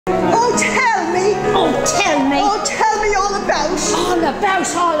Oh, tell me! Oh, tell me! Oh, tell me all about! All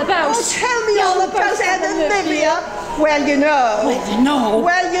about, all about! Oh, tell me all about Anne Olivia! Well, you know. Well, you know.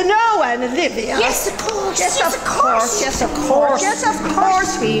 Well, you know Anne Olivia. Yes, of course. Yes, of course. Yes, of course. Yes, of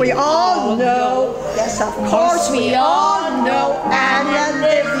course. We all know. Yes, of course. We all know Anne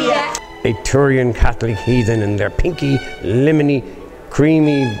Olivia. A Turian Catholic heathen in their pinky, lemony,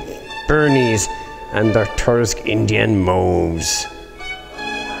 creamy burnies and their Tursk Indian mauves.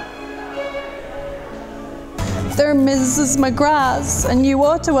 They're Mrs. McGrath's, and you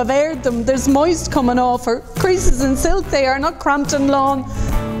ought to have aired them. There's moist coming off her. Creases in silk they are, not Crampton lawn.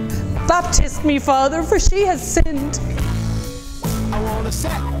 Baptist me, Father, for she has sinned.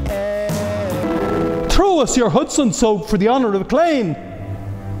 Throw us your Hudson soap for the honour of Clane.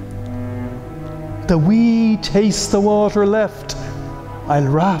 The wee taste the water left, I'll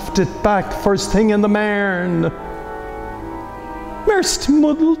raft it back first thing in the morn. Merst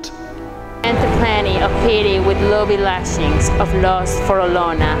muddled. And the plenty of pity with lovely lashings of loss for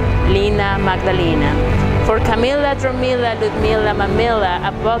Olona, Lina, Magdalena. For Camilla, Dromila, Ludmila, Mamilla,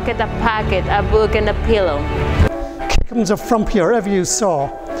 a bucket, a packet, a book and a pillow. Kickham's a frumpier ever you saw,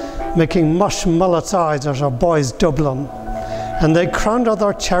 making mush mullets eyes at our boys Dublin. And they crowned her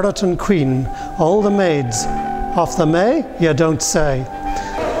their Cheriton Queen, all the maids. Off the May, you don't say.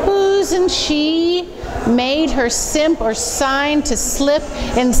 Who'sn't she made her simp or sign to slip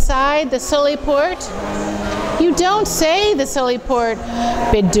inside the Sully port? You don't say the Sully port.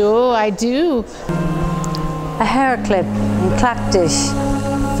 Bido, I do. A hair clip and clackdish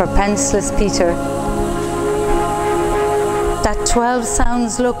for penceless Peter. That 12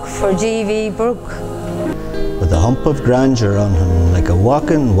 sounds look for G.V. Brooke. With a hump of grandeur on him like a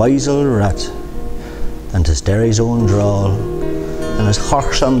walking weasel rat, and his Derry's own drawl, and his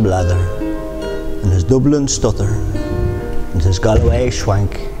Horsham blather, and his Dublin stutter, and his Galway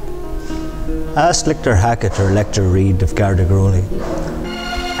schwank. Ask Lictor Hackett or Lector Reid of Gardagroli.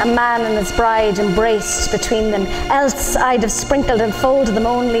 A man and his bride embraced between them, else I'd have sprinkled and folded them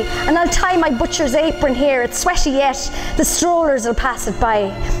only. And I'll tie my butcher's apron here, it's sweaty yet, the strollers will pass it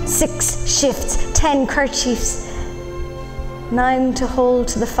by. 6 shifts, 10 kerchiefs, 9 to hold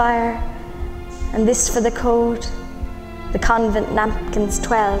to the fire, and this for the code. The convent napkins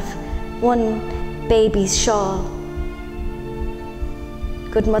 12, 1 baby's shawl.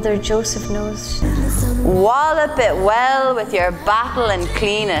 Good Mother Joseph knows. Wallop it well with your battle and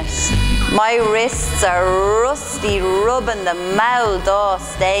clean it. My wrists are rusty rubbing the Maldau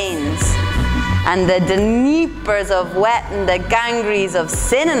stains, and the dneepers of wet and the gangries of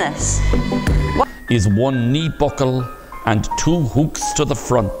sin in it. Is 1 knee buckle and 2 hooks to the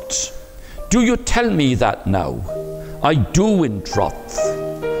front. Do you tell me that now? I do in troth.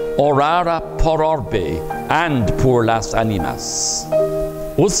 Orara por orbe and por las animas.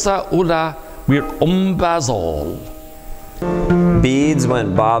 Usa ulla wir umbas all. Beads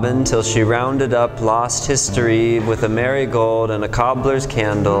went bobbin' till she rounded up lost history with a marigold and a cobbler's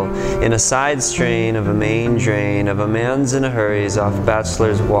candle in a side strain of a main drain of a man's in a hurry's off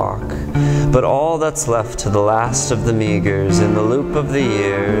Bachelor's Walk. But all that's left to the last of the meagres in the loop of the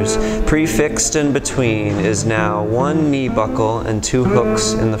years, prefixed in between, is now 1 knee buckle and 2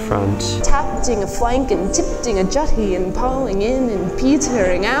 hooks in the front. Tapping a flank and tipping a jutty and pawing in and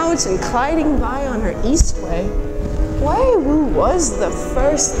petering out and gliding by on her east way. Why, who was the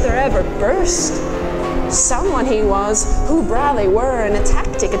first there ever burst? Someone he was, who bra they were, in a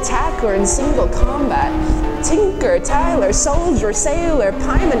tactic attacker in single combat. Tinker, Tyler, soldier, sailor,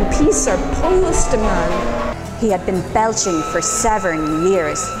 pieman, piecer, postman. He had been belching for 7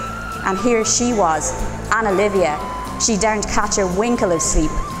 years, and here she was, Anne Olivia. She daren't catch a winkle of sleep,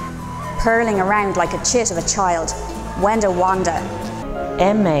 purling around like a chit of a child. Wenda Wanda.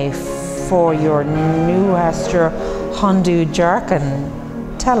 Emma for your new Astra Hondu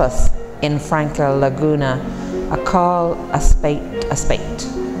Jarkin. Tell us, in Franca Laguna, a call, a spate, a spate.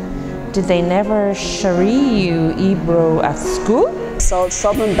 Did they never shari you Ebro at school? Sold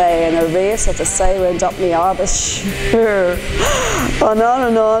Southern Bay in a race at the Siren up me Arbish. On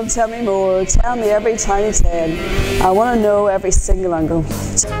and on, tell me more, tell me every tiny tale. I want to know every single angle.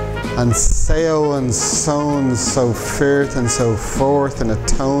 And sayo and sown so firth and so forth in a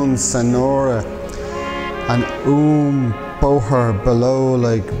tone sonora, and boher below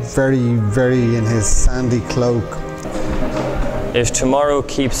like very, very in his sandy cloak. If tomorrow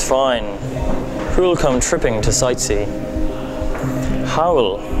keeps fine, who'll come tripping to sightsee?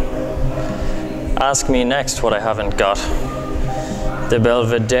 How'll? Ask me next what I haven't got. The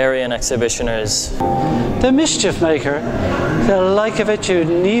Belvederian exhibitioners. The mischief maker, the like of it you'd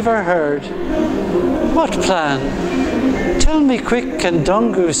never heard. What plan? Tell me quick and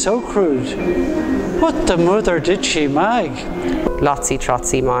Dungu so crude, what the mother did she mag? Lotsy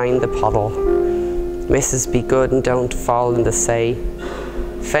trotsy mind the puddle. Mrs. be good and don't fall in the say.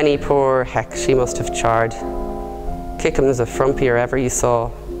 Fenny poor heck she must have charred. Kickham's a frumpier ever you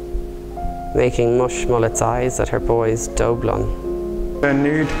saw, making mush mullet's eyes at her boy's Dublin. The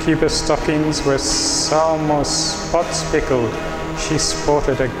nude Cuba stockings were almost spot spickled. She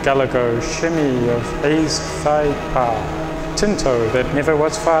sported a galago shimmy of aced thigh pa, tinto that never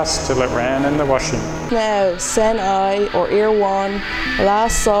was fast till it ran in the washing. Now, sen I, or ear one,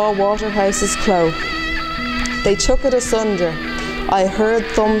 last saw Waterhouse's cloak. They took it asunder. I heard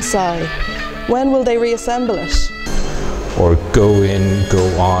thumb sigh. When will they reassemble it? Or go in, go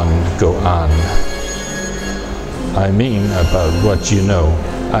on, go on. I mean about what you know.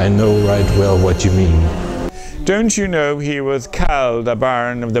 I know right well what you mean. Don't you know he was called a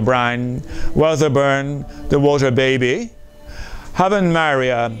bairn of the brine, was a bairn, the water baby? Haven't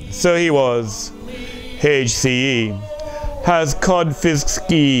Maria, so he was. HCE, has codfisk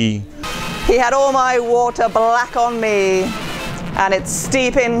ski. He had all my water black on me, and it's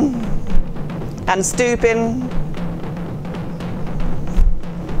steeping and stooping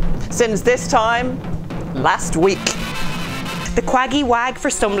since this time last week. The quaggy wag for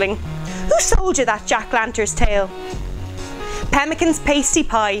stumbling. Who sold you that jack-lanter's tail? Pemmican's pasty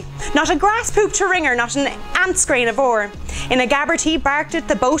pie. Not a grass poop to wringer, not an ant's grain of ore. In a gabbard he barked at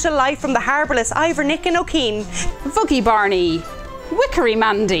the boat of life from the harbourless Ivor Nick and O'Keen. Vuggy Barney. Wickery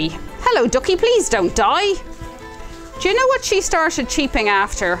Mandy. Hello, ducky, please don't die. Do you know what she started cheaping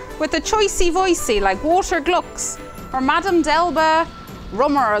after? With a choicey voicey like Water Glucks or Madame Delba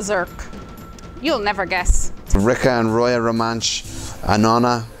Rummer Azurk. You'll never guess. Ricca and Roya Romanch,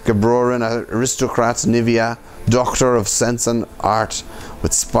 Anona, Gabrorin, Aristocrats, Nivea, Doctor of Sense and Art,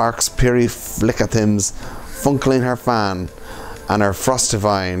 with sparks Piri Flickathims, funkling her fan, and her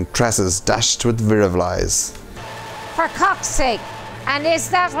frostivine tresses dashed with virivlies. For cock's sake, and is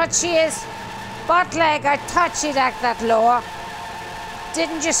that what she is? Butt leg, I thought she'd act that lower.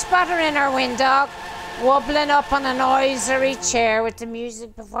 Didn't you spot her in her window, wobbling up on an oisery chair with the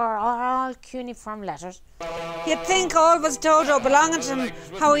music before all cuneiform letters? You'd think all was Dodo belonging to him,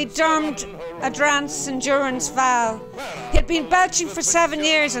 how he dermed a drance endurance vow. He'd been belching for 7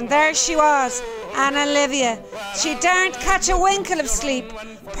 years, and there she was, Anna Olivia. She daren't catch a winkle of sleep,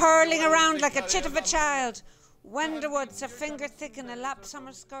 purling around like a chit of a child. Wenderwood's a finger thick in a lap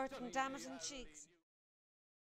summer skirt and damazin cheeks.